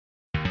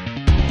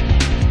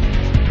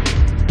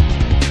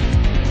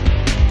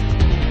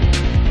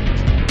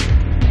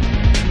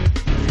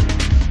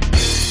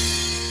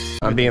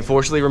I'm being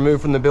forcibly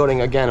removed from the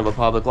building again of a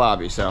public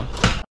lobby, so.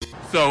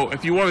 So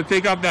if you want to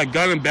take off that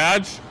gun and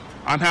badge,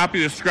 I'm happy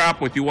to scrap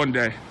with you one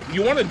day.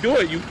 You want to do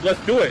it, let's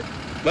do it.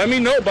 Let me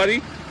know,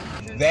 buddy.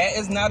 That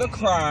is not a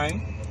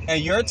crime,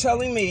 and you're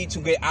telling me to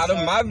get out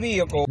of my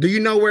vehicle. Do you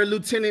know where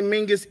Lieutenant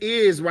Mingus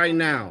is right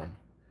now?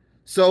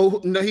 So,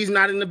 no, he's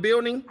not in the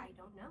building? I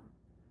don't know.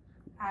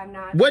 I'm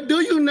not. What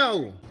do you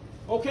know?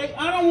 Okay,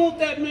 I don't want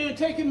that man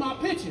taking my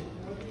picture.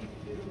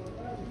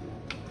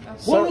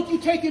 Why don't you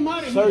take him out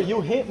of here? Sir,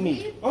 you hit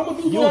me.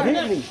 You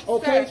hit me.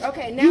 Okay? Sir,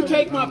 okay, now you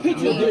take my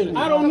picture.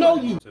 I don't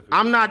know you.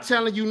 I'm not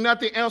telling you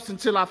nothing else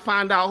until I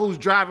find out who's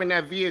driving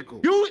that vehicle.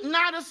 You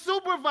not a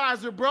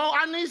supervisor, bro.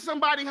 I need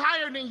somebody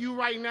higher than you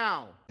right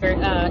now.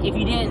 If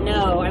you didn't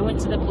know, I went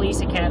to the police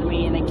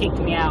academy and they kicked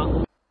me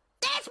out.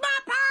 That's my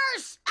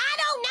purse! I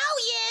don't know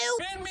you!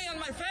 Spit me on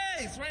my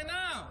face right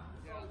now.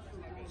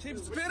 She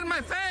spit in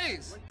my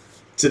face.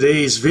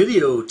 Today's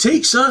video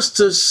takes us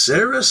to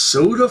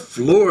Sarasota,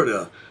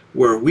 Florida,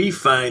 where we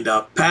find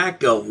a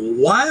pack of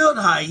wild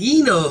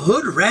hyena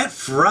hood rat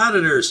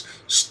frauditors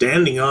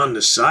standing on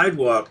the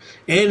sidewalk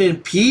and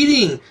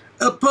impeding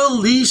a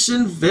police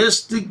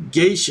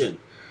investigation.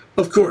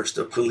 Of course,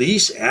 the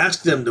police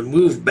ask them to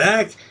move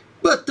back,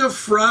 but the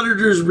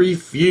frauditors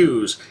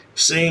refuse,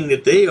 saying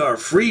that they are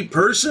free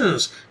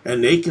persons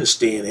and they can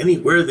stand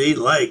anywhere they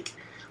like.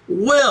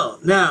 Well,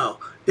 now,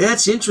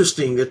 that's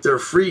interesting that they're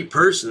free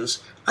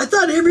persons. I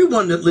thought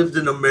everyone that lived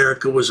in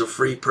America was a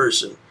free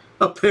person.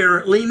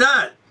 Apparently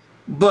not.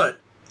 But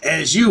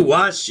as you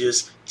watch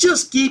this,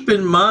 just keep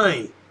in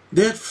mind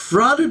that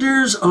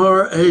frauditors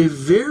are a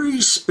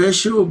very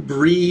special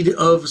breed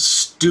of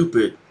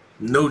stupid.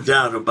 No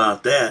doubt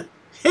about that.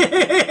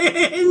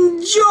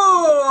 Enjoy!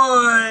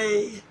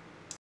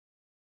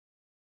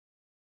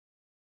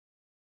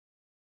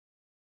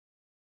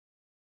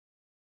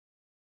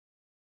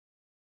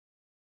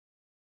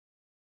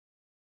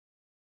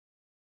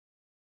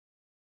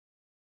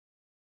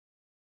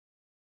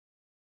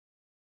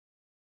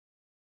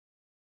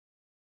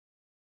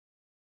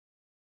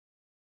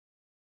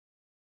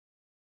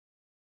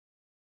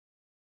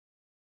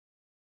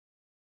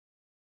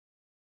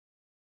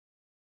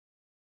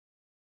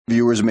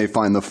 Viewers may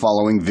find the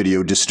following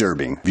video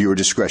disturbing. Viewer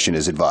discretion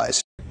is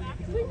advised.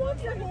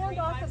 Remove your hand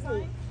off of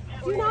me.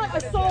 Do not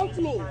assault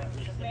me.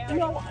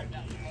 No,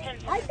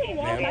 I can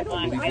walk. I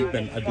believe you've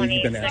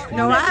been asked.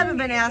 No, I haven't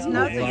been asked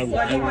nothing.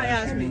 What do you want to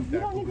ask me? You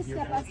don't need to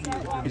step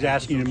outside. He's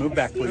asking you to move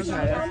back, please.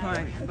 Okay, that's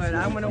fine. But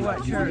I want to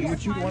watch her.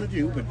 What you want to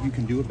do, but you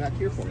can do it back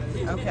here for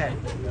me. Okay.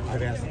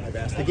 I've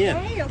asked again.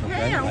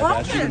 Okay, I'm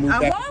walking.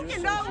 I'm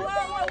walking. No,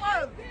 whoa.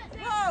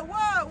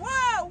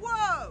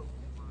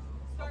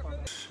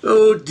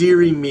 Oh,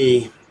 dearie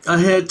me. I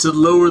had to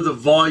lower the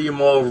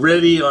volume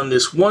already on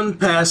this one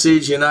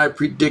passage, and I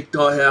predict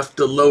I'll have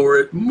to lower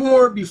it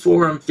more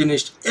before I'm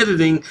finished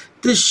editing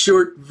this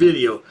short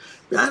video.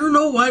 I don't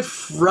know why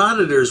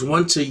frauditors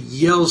want to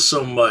yell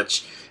so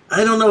much.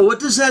 I don't know. What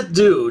does that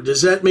do?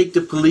 Does that make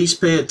the police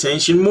pay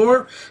attention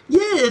more? Yeah,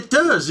 it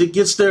does. It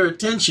gets their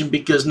attention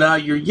because now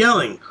you're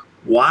yelling.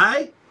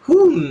 Why?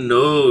 Who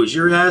knows?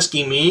 You're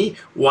asking me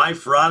why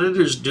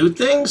frauditors do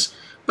things?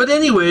 But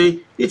anyway,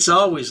 it's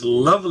always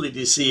lovely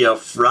to see a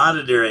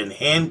frauditor in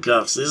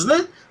handcuffs, isn't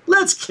it?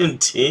 Let's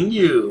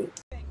continue.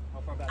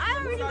 I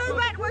don't need to move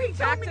back where he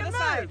told me to move.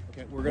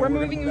 Okay, we're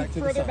moving you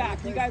further back.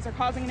 You guys are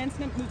causing an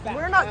incident. Move back.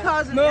 We're not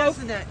causing an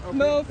incident.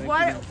 Move.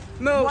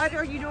 What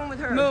are you doing with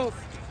her?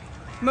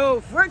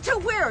 Move. Where to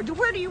where?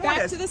 Where do you want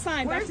us? Back to the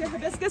sign. Back to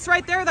Hibiscus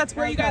right there. That's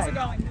where you guys are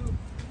going.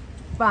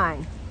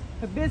 Fine.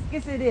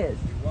 Hibiscus it is.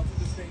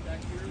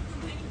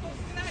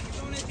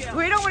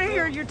 We don't want to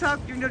hear your talk,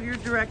 your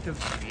directive.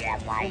 Yeah,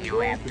 why you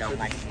have so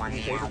much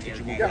money out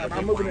there?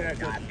 I'm moving it.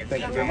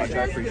 Thank you very much.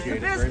 I appreciate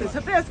it very much.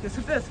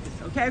 Hibiscus.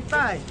 Okay,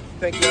 fine.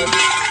 Thank you.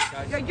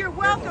 Yeah, you're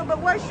welcome, but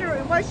what's your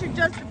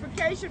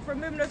justification for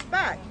moving us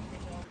back?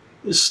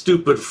 The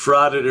stupid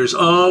frauditors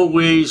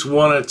always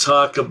want to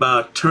talk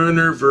about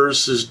Turner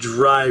versus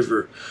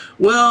Driver.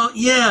 Well,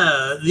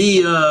 yeah,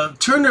 the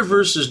Turner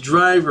versus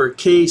Driver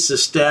case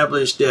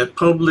established that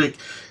public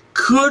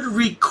could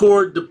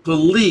record the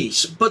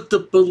police, but the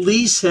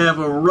police have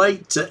a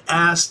right to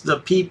ask the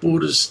people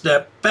to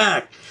step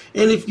back.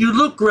 And if you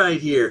look right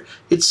here,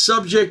 it's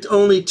subject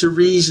only to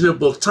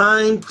reasonable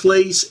time,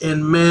 place,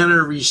 and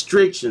manner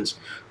restrictions.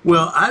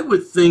 Well, I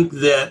would think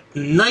that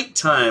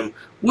nighttime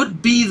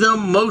would be the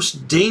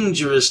most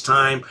dangerous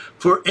time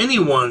for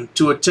anyone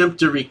to attempt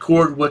to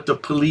record what the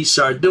police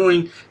are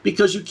doing,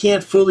 because you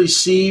can't fully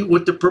see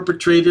what the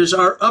perpetrators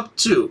are up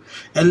to.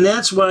 And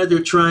that's why they're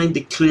trying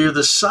to clear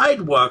the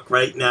sidewalk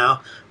right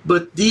now.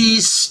 But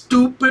these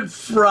stupid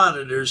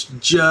frauditors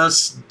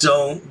just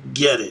don't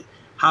get it.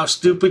 How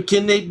stupid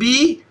can they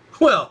be?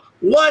 Well,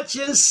 watch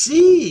and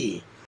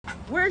see.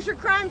 Where's your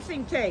crime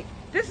scene tape?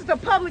 This is a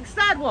public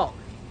sidewalk.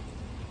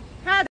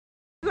 How the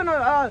you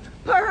gonna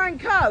put her in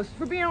cuffs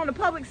for being on the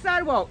public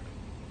sidewalk?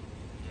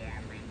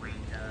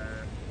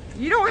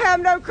 You don't have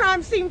no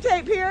crime scene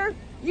tape here.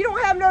 You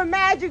don't have no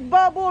magic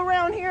bubble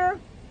around here.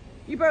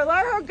 You better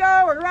let her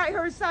go or write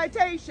her a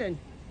citation.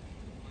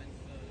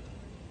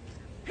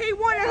 He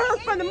wanted her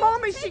from the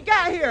moment she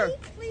got here.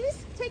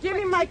 Please take Give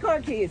me my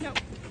car keys. No.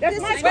 That's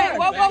my Wait,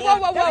 car.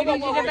 I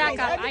need you to back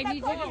up. I need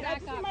you to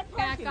back up.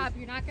 Back up.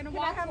 You're not going to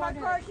walk my forward.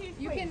 car keys,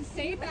 You please? can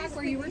stay back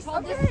where you were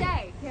told to Okay.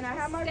 stay. Can I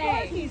have my Stay.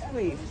 car keys,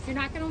 please? You're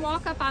not going to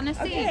walk up on the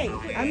seat.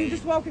 Okay, I'm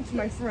just walking to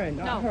my friend.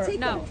 Not her.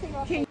 No.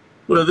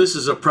 Well, this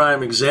is a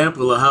prime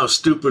example of how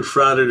stupid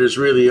frauditors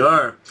really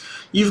are.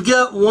 You've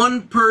got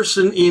one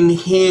person in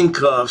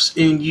handcuffs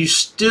and you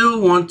still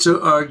want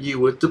to argue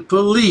with the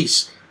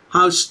police.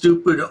 How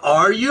stupid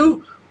are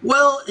you?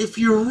 Well, if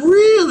you're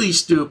really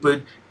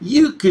stupid,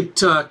 you could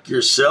talk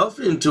yourself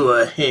into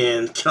a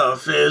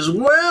handcuff as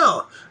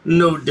well.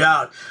 No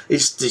doubt.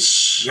 It's the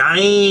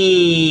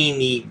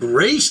shiny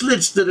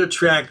bracelets that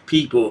attract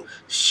people.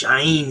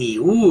 Shiny.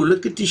 Ooh,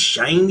 look at the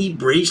shiny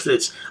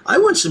bracelets. I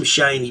want some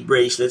shiny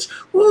bracelets.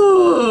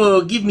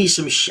 Ooh, give me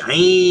some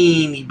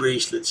shiny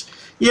bracelets.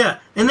 Yeah,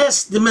 and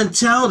that's the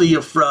mentality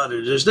of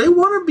frauditors. They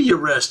want to be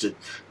arrested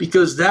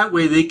because that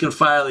way they can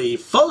file a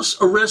false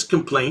arrest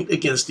complaint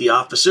against the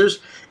officers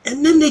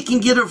and then they can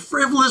get a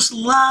frivolous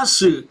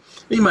lawsuit.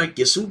 They might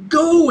get some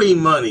go-away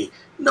money.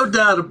 No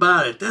doubt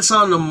about it. That's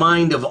on the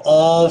mind of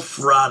all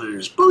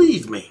frauditors.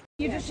 Believe me.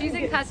 She's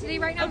in custody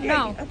right now?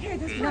 No. Okay,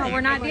 that's No, fine.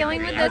 we're not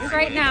dealing with this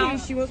right now.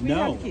 She wants me to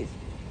have the keys.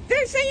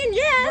 They're saying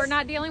yes. We're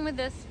not dealing with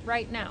this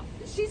right now.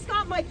 She's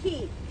got my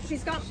key.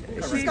 She's got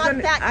She's got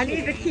gonna- that key. I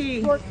need the key.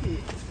 Your key.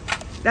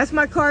 That's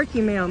my car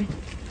key, ma'am.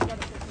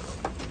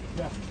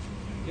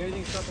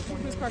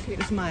 Whose car key?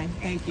 It's mine.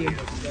 Thank you.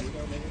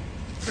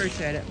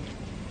 Appreciate it.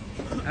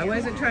 I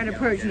wasn't trying to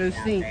purge no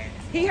scene.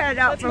 He had it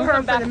out for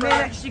her for the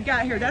minute she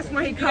got here. That's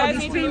why he called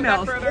these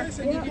females.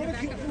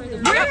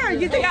 Where?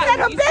 You said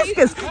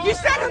hibiscus. You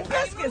said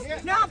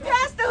hibiscus. Now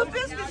pass the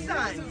hibiscus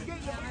sign.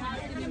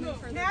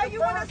 Now you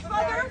want us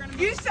further?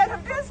 You said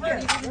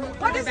hibiscus.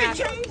 What does it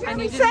change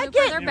every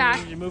second?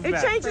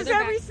 It changes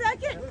every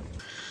second.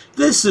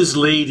 This is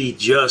Lady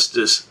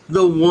Justice,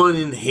 the one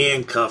in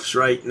handcuffs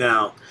right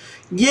now.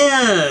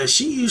 Yeah,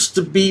 she used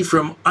to be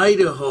from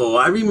Idaho.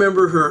 I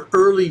remember her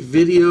early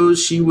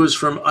videos. She was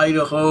from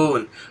Idaho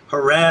and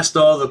harassed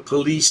all the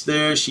police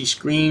there. She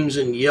screams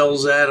and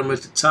yells at them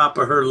at the top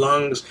of her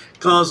lungs,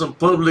 calls them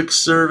public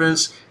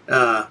servants.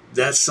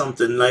 That's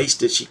something nice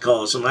that she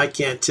calls them. I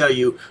can't tell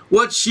you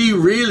what she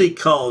really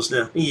calls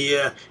them.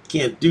 Yeah,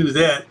 can't do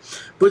that.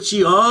 But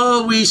she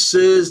always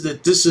says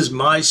that this is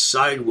my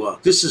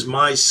sidewalk. This is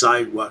my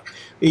sidewalk.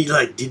 And you're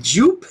like, did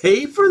you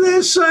pay for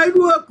that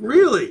sidewalk?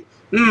 Really?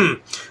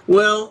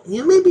 Well,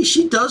 yeah, maybe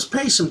she does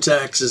pay some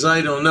taxes.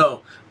 I don't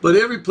know. But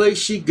every place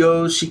she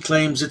goes, she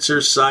claims it's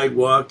her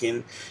sidewalk.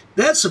 And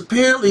that's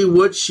apparently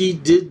what she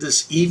did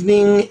this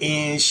evening.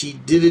 And she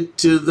did it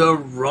to the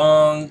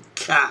wrong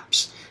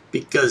cops.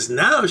 Because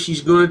now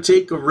she's going to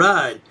take a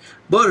ride.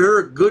 But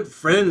her good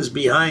friends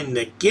behind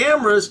the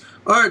cameras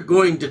are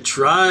going to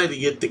try to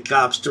get the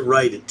cops to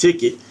write a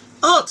ticket.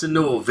 All to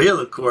no avail,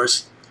 of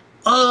course.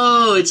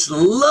 Oh, it's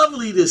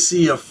lovely to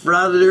see a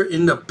frauditor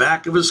in the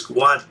back of a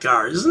squad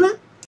car, isn't it?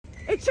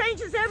 It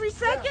changes every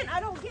second. I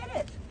don't get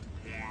it.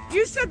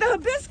 You said the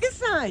hibiscus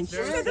sign. She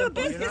said the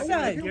hibiscus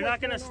sign. You're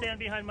not going to stand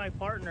behind my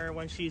partner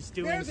when she's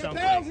doing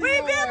something. We've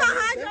been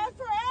behind y'all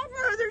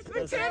forever. There's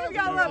been 10 of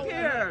y'all up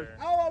here.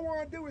 All I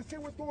want to do is see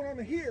what's going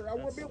on here. I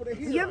want to be able to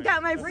hear. You've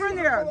got my friend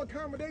there.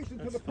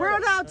 We're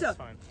allowed to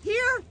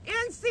hear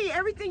and see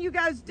everything you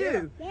guys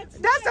do.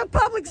 That's a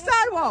public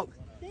sidewalk.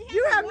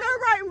 You have no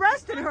right in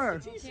arresting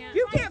her.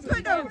 You can't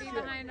put no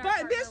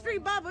mystery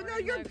bubble. No,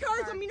 your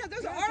cars, I mean,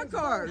 those are our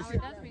cars.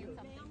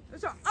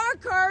 Those are our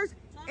cars.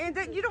 And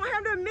that you don't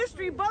have no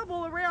mystery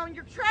bubble around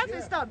your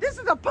traffic stop. This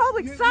is a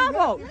public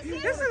sidewalk.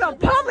 This is a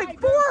public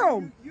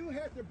forum. You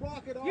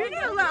need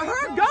to let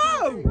her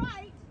go.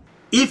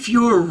 If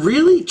you're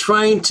really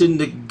trying to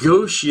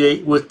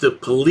negotiate with the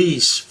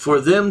police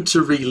for them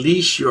to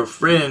release your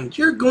friend,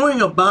 you're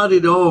going about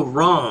it all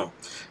wrong.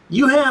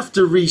 You have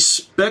to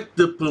respect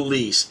the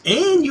police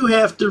and you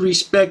have to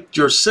respect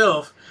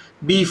yourself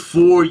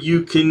before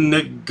you can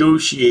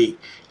negotiate.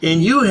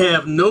 And you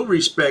have no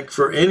respect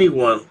for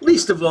anyone,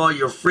 least of all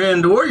your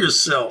friend or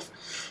yourself.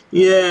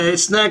 Yeah,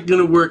 it's not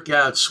going to work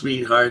out,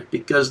 sweetheart,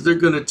 because they're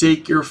going to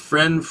take your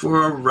friend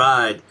for a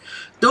ride.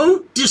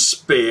 Don't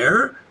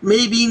despair.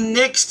 Maybe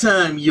next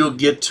time you'll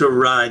get to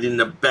ride in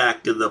the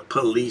back of the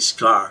police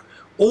car.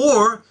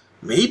 Or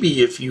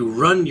maybe if you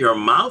run your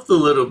mouth a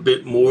little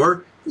bit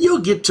more, you'll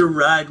get to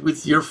ride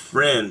with your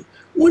friend.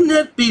 Wouldn't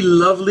that be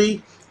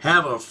lovely?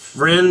 Have a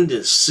friend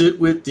to sit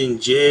with in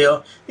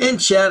jail and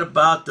chat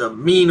about the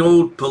mean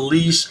old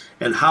police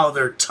and how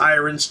they're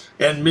tyrants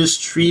and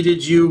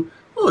mistreated you.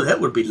 Oh,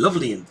 that would be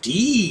lovely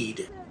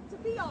indeed.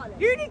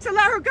 You need to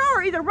let her go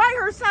or either write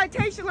her a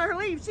citation, let her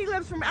leave. She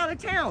lives from out of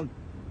town.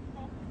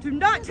 Do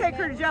not take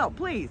her to jail,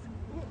 please.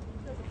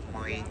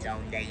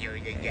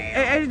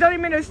 It doesn't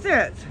even make no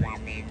sense.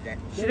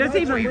 She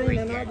doesn't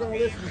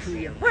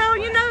even. Well,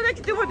 you know, they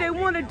can do what they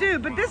want to do,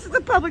 but this is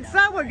a public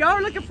sidewalk. Y'all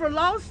are looking for a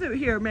lawsuit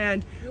here,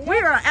 man. We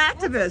are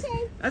activists.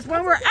 That's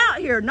why we're out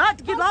here, not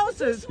to get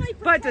lawsuits,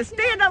 but to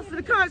stand up for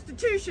the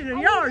Constitution, and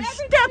y'all are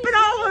stepping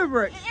all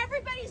over it.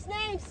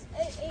 Names,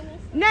 Amy.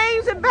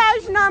 Names and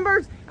badge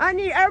numbers. I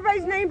need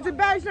everybody's names and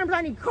badge numbers.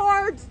 I need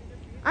cards.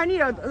 I need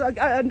a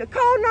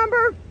call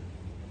number.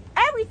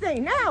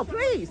 Everything now,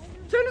 please.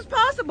 As soon as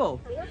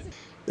possible.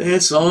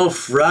 That's all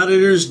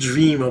frauditors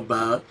dream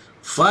about.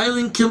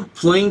 Filing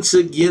complaints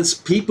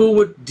against people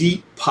with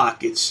deep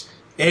pockets.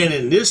 And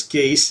in this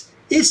case,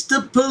 it's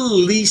the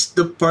police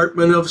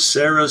department of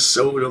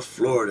Sarasota,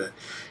 Florida.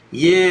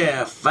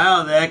 Yeah,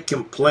 file that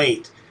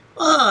complaint.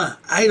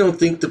 I don't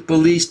think the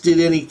police did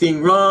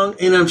anything wrong,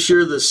 and I'm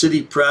sure the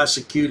city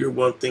prosecutor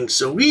won't think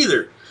so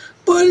either.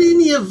 But in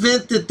the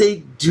event that they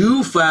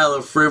do file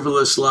a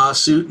frivolous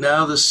lawsuit,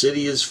 now the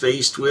city is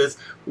faced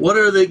with, what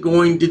are they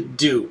going to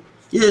do?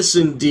 Yes,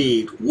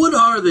 indeed. What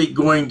are they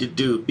going to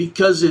do?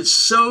 Because it's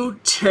so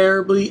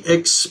terribly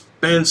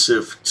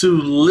expensive to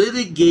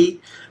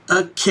litigate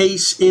a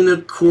case in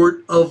a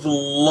court of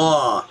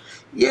law.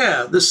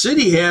 Yeah, the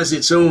city has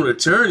its own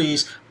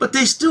attorneys, but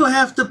they still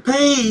have to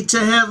pay to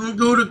have them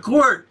go to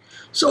court.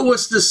 So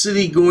what's the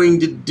city going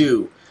to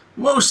do?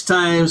 Most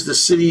times the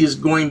city is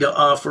going to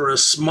offer a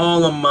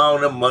small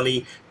amount of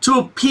money to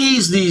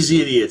appease these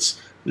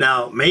idiots.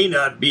 Now, it may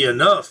not be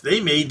enough. They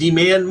may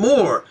demand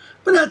more.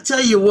 But I'll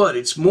tell you what,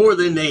 it's more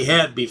than they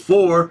had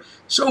before.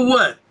 So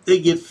what?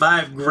 They get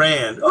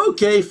 $5,000.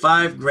 Okay,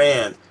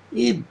 $5,000.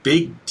 A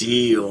big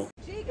deal.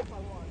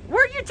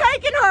 Where are you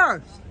taking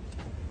her?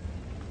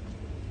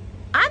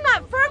 I'm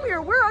not from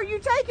here. Where are you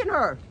taking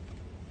her?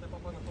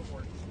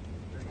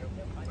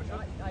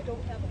 I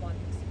don't have a lot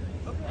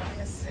of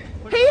experience.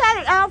 He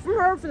had it out from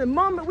her from the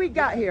moment we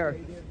got here.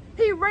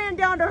 He ran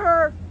down to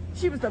her.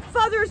 She was the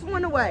furthest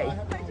one away.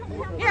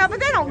 Yeah, but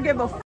they don't give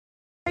a f.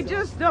 They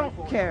just don't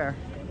care.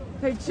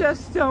 They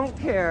just don't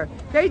care.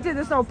 They did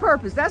this on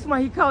purpose. That's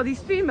why he called these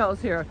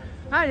females here.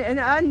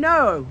 I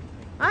know.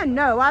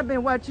 I've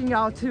been watching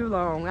y'all too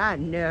long. I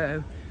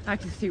know. I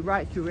can see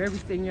right through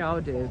everything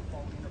y'all do.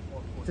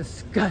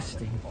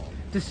 Disgusting.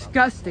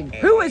 Disgusting.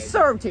 Who is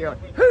served here?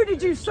 Who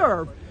did you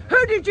serve?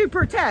 Who did you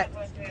protect?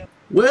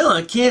 Well,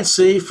 I can't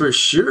say for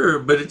sure,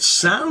 but it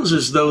sounds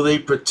as though they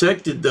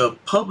protected the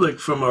public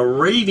from a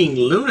raving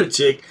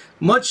lunatic,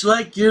 much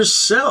like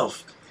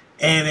yourself.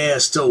 And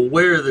as to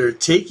where they're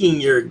taking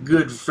your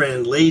good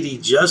friend Lady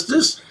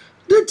Justice,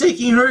 they're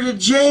taking her to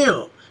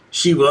jail.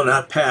 She will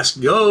not pass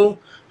go.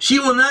 She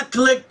will not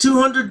collect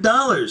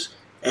 $200.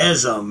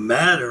 As a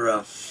matter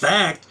of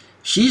fact,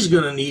 she's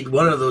going to need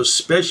one of those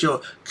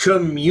special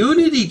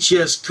community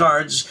chest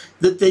cards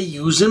that they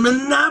use in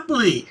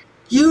Monopoly.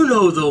 You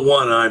know the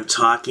one I'm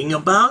talking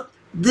about.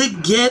 The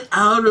get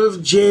out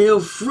of jail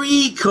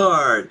free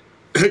card.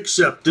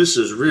 Except this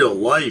is real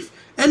life,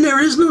 and there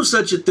is no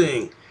such a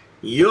thing.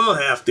 You'll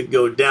have to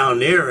go down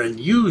there and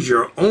use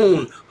your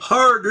own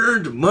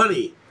hard-earned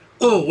money.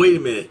 Oh, wait a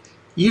minute.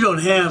 You don't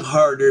have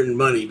hard-earned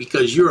money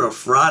because you're a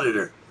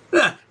frauditor.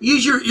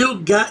 Use your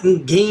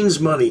ill-gotten gains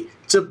money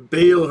to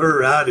bail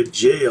her out of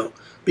jail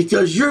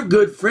because you're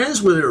good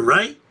friends with her,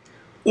 right?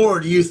 Or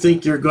do you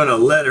think you're going to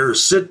let her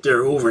sit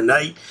there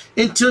overnight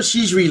until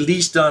she's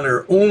released on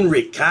her own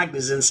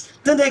recognizance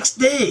the next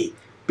day?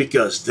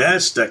 Because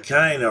that's the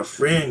kind of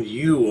friend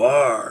you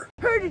are.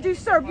 Who did you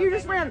serve? You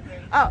just ran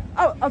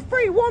a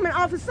free woman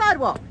off the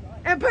sidewalk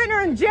and put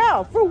her in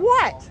jail. For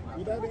what?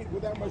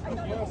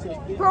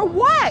 For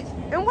what?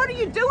 And what are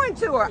you doing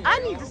to her? I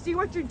need to see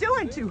what you're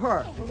doing to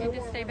her. You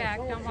just stay back.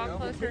 Don't walk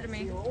closer to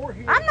me.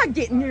 I'm not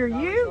getting near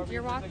you.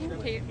 You're walking.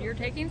 You're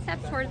taking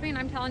steps towards me, and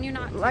I'm telling you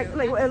not to. I'm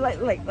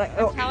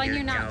telling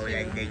you not to.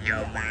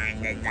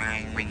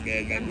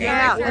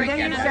 Yeah, and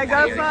then you said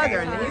go further,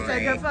 and then you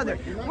said go further.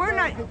 We're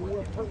not.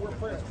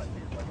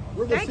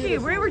 Thank you.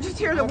 We were just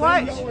here to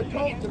watch,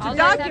 to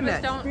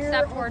document. Don't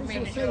step toward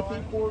me.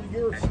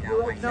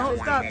 Don't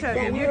stop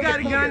touching. You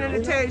got a gun and a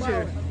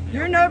taser.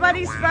 You're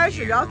nobody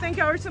special. Y'all think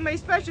y'all are somebody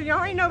special.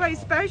 Y'all ain't nobody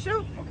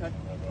special. Okay.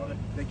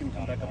 They can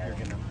come back up here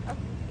again now.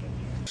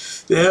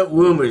 That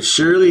woman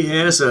surely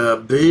has a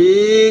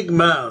big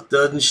mouth,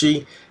 doesn't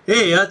she?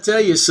 Hey, I'll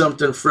tell you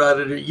something,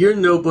 Frauditor. You're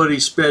nobody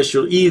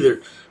special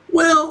either.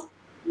 Well,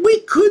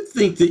 we could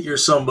think that you're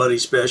somebody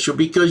special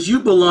because you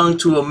belong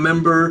to a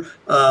member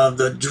of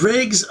the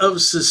Dregs of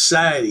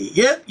Society.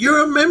 Yep, you're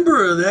a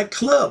member of that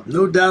club,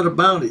 no doubt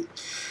about it.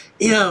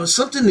 You know,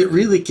 something that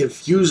really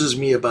confuses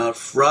me about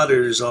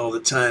frauditors all the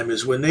time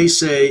is when they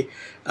say,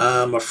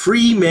 I'm a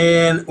free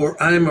man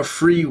or I'm a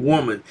free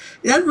woman.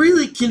 That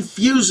really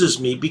confuses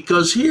me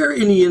because here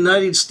in the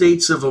United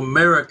States of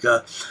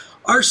America,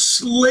 our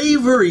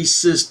slavery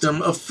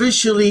system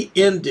officially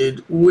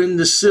ended when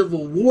the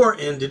Civil War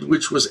ended,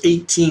 which was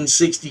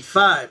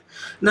 1865.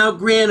 Now,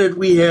 granted,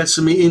 we had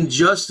some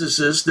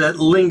injustices that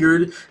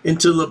lingered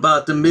until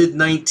about the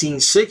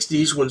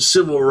mid-1960s when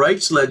civil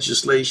rights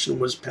legislation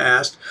was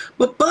passed.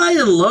 But by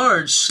and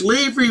large,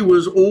 slavery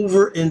was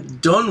over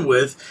and done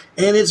with,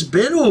 and it's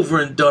been over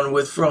and done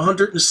with for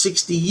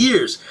 160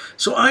 years.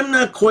 So I'm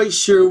not quite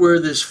sure where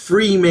this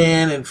free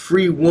man and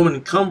free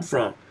woman come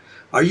from.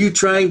 Are you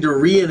trying to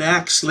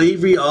reenact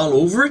slavery all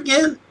over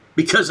again?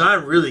 Because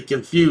I'm really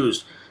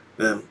confused.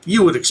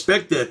 You would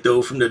expect that,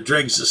 though, from the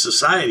dregs of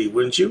society,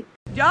 wouldn't you?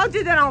 Y'all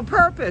did that on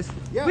purpose.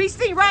 Yeah. We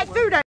see right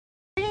through that.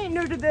 We ain't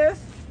new to this.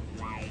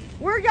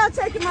 Where y'all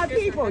taking my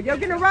people? Y'all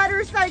gonna write her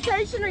a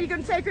citation or you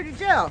gonna take her to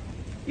jail?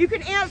 You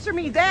can answer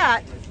me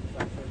that.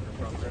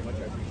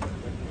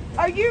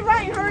 Are you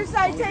writing her a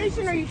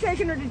citation or are you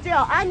taking her to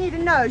jail? I need to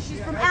know.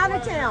 She's from out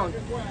of town.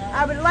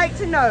 I would like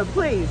to know,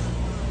 please.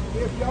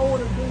 If y'all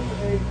want to do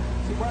a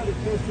sobriety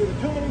test to the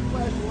too many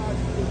flashing lights,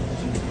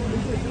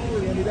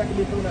 that can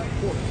be thrown out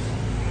of court.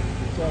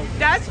 So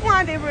that's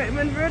why they were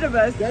rid of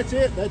us. That's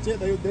it. That's it.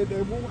 They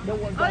won't. No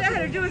one. All they had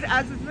to do is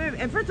ask us to move.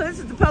 And first of all, this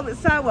is the public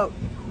sidewalk.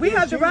 We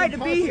have the right to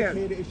be here.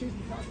 Do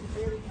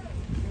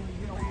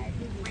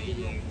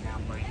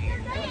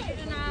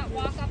not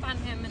walk up on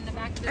him in the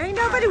back of the Ain't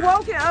nobody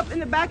walking up in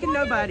the back of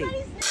nobody.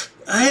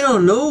 I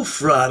don't know,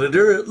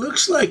 Frauditor. It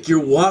looks like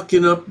you're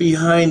walking up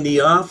behind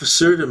the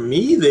officer to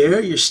me there.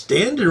 You're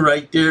standing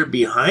right there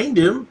behind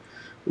him.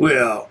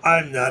 Well,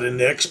 I'm not an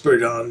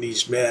expert on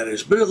these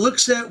matters, but it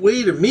looks that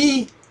way to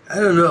me. I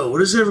don't know. What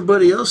does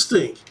everybody else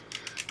think?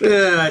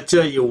 Well, I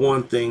tell you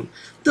one thing.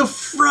 The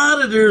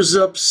Frauditor's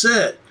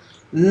upset.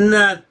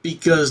 Not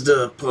because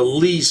the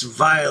police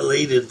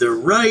violated their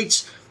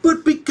rights,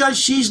 but because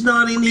she's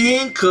not in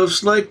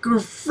handcuffs like her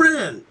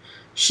friend.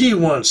 She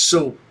wants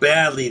so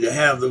badly to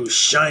have those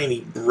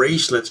shiny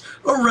bracelets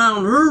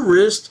around her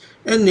wrist,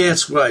 and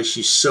that's why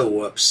she's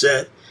so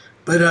upset.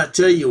 But I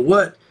tell you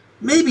what,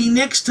 maybe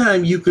next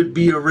time you could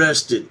be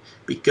arrested,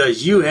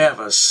 because you have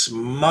a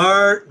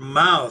smart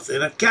mouth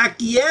and a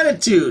cocky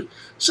attitude.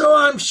 So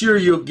I'm sure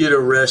you'll get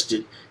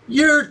arrested.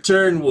 Your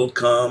turn will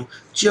come.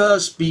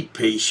 Just be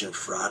patient,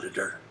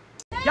 Frauditor.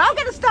 Y'all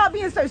gotta stop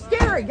being so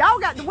scary. Y'all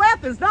got the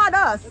weapons, not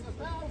us.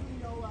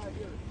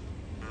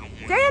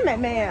 Damn it,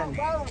 man.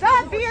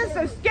 Stop being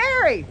so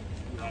scary.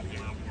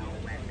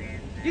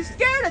 You're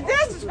scared of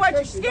this is what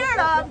you're scared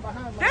of.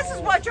 This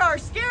is what y'all are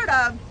scared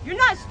of. You're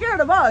not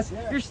scared of us.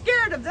 You're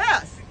scared of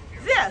this.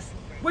 This,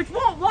 which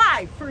won't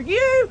lie for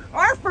you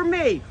or for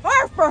me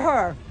or for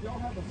her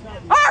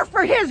or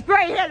for his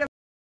gray head.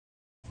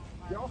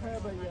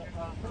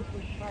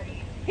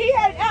 He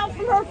had it out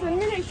from her from the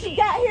minute she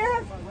got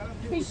here.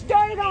 He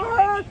started on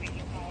her.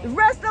 The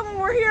rest of them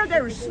were here. They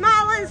were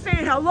smiling,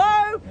 saying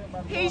hello.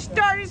 He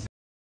started as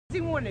he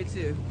wanted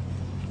to.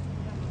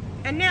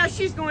 And now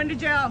she's going to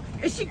jail.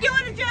 Is she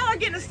going to jail or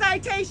getting a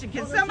citation?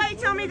 Can somebody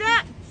tell me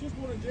that? She's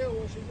going to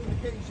jail. She's in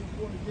the case. She's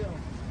going to jail.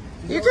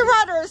 You can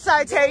write her a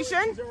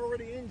citation. She's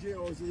already in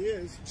jail as he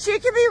is. She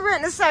can be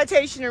written a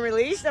citation and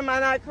released. Am I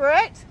not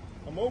correct?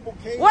 A mobile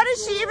case. What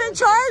is she even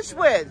charged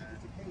with?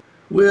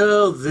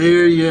 Well,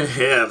 there you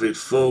have it,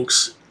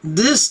 folks.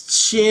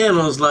 This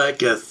channel's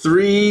like a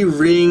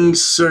three-ring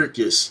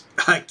circus.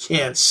 I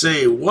can't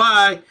say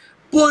why,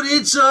 but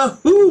it's a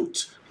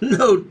hoot.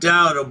 No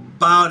doubt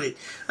about it.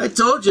 I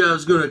told you I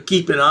was going to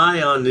keep an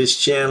eye on this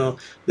channel.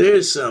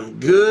 There's some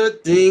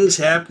good things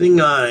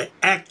happening on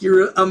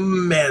Acura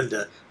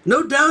Amanda.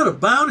 No doubt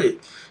about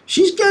it.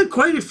 She's got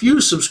quite a few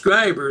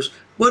subscribers,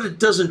 but it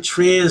doesn't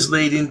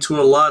translate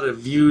into a lot of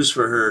views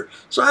for her.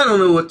 So I don't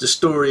know what the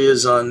story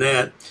is on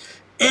that.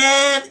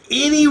 At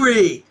any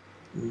rate,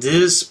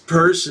 this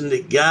person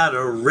that got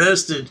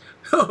arrested,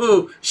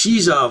 oh,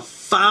 she's a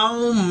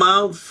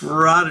foul-mouthed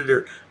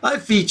frauditor. I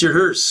feature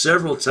her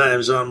several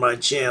times on my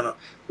channel.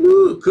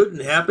 Ooh,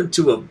 couldn't happen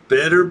to a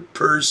better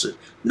person.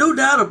 No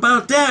doubt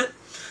about that.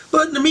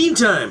 But in the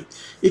meantime,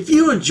 if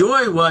you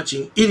enjoy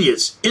watching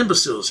idiots,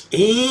 imbeciles,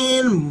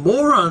 and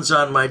morons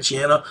on my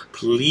channel,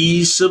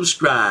 please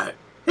subscribe.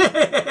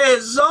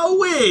 As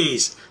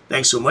always,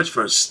 thanks so much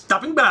for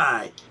stopping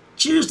by.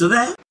 Cheers to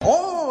that.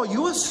 Oh,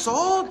 you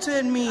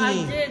assaulted me.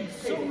 I did.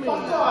 So many.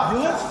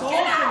 You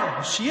assaulted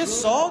me. She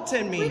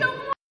assaulted me.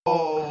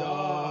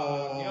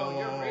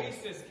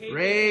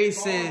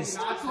 Racist.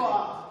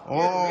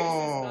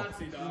 Oh,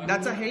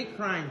 that's a hate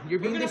crime. You're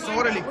being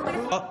disorderly.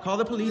 Call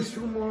the police.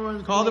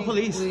 Call the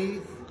police.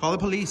 Call the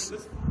police.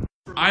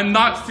 I'm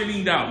not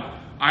sitting down.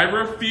 I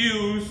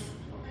refuse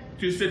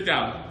to sit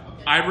down.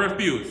 I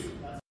refuse.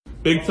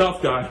 Big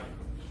tough guy.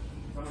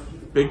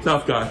 Big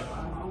tough guy.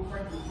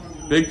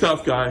 Big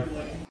tough guy.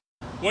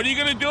 What are you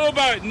gonna do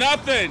about it?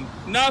 Nothing.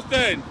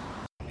 Nothing.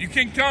 You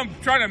can come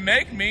try to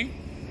make me.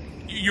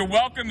 You're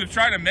welcome to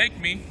try to make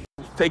me.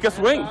 Take a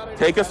swing.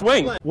 Take a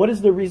swing. What is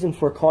the reason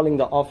for calling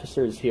the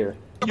officers here?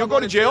 You'll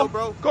go to jail,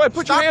 bro. Go ahead,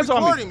 put your hands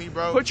on me.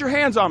 Bro. Put your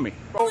hands on me.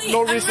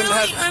 No reason to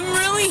have. I'm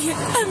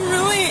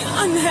really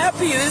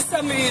unhappy that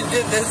somebody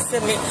did this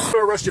to me.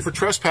 We'll arrest you for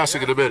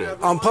trespassing in a minute.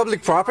 On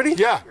public property?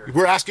 Yeah,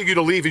 we're asking you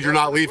to leave and you're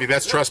not leaving.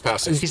 That's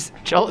trespassing.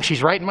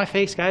 She's right in my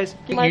face, guys.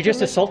 You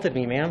just assaulted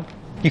me, ma'am.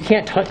 You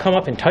can't come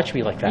up and touch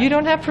me like that. You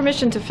don't have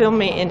permission to film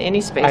me in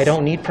any space. I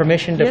don't need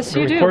permission to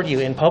record you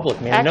in public,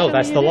 ma'am. No,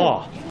 that's the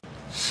law.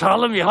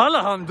 Salam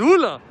yahala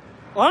hamdullah.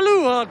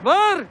 Allahu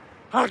akbar.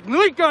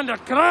 Haknuika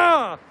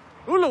nakra.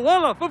 Ula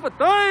wala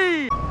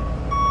fufatay.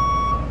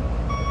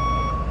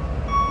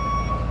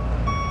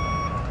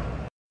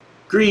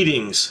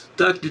 Greetings,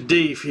 Dr.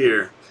 Dave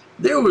here.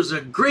 There was a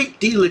great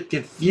deal of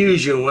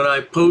confusion when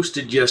I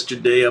posted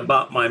yesterday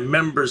about my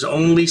members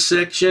only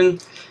section.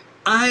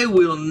 I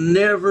will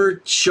never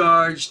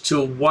charge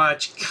to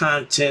watch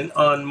content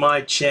on my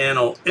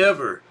channel,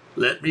 ever.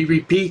 Let me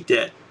repeat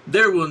that.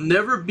 There will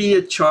never be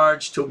a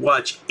charge to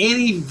watch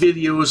any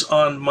videos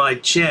on my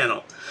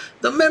channel.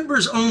 The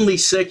members only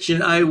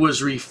section I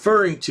was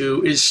referring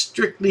to is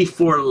strictly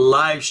for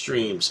live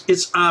streams.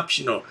 It's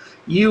optional.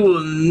 You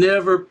will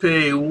never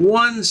pay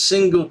one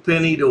single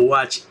penny to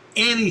watch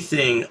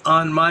anything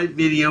on my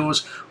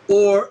videos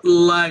or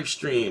live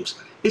streams.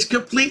 It's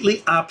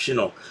completely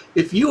optional.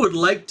 If you would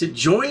like to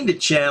join the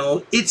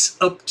channel, it's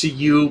up to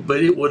you,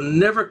 but it will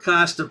never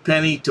cost a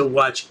penny to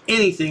watch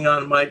anything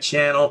on my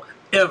channel,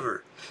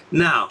 ever.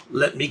 Now,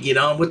 let me get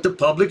on with the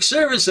public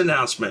service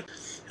announcement.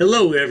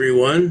 Hello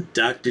everyone,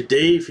 Dr.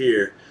 Dave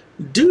here.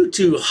 Due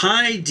to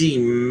high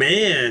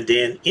demand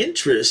and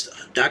interest,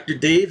 Dr.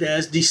 Dave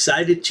has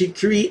decided to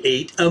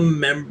create a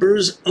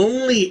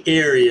members-only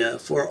area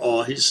for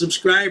all his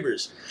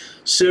subscribers.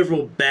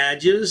 Several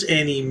badges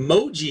and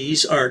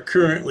emojis are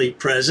currently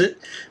present.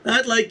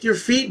 I'd like your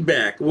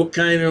feedback. What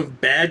kind of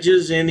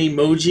badges and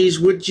emojis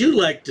would you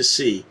like to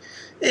see?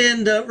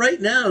 And right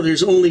now,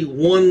 there's only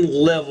one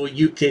level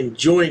you can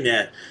join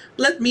at.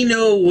 Let me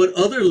know what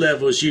other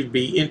levels you'd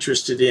be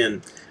interested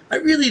in. I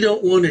really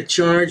don't want to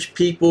charge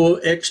people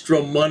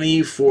extra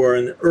money for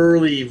an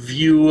early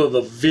view of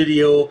a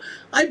video.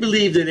 I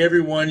believe that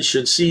everyone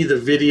should see the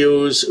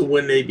videos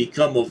when they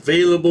become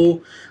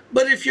available.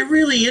 But if you're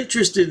really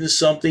interested in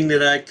something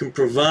that I can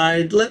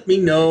provide, let me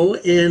know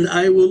and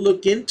I will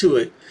look into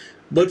it.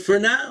 But for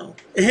now,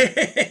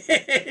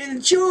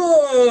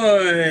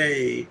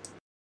 enjoy!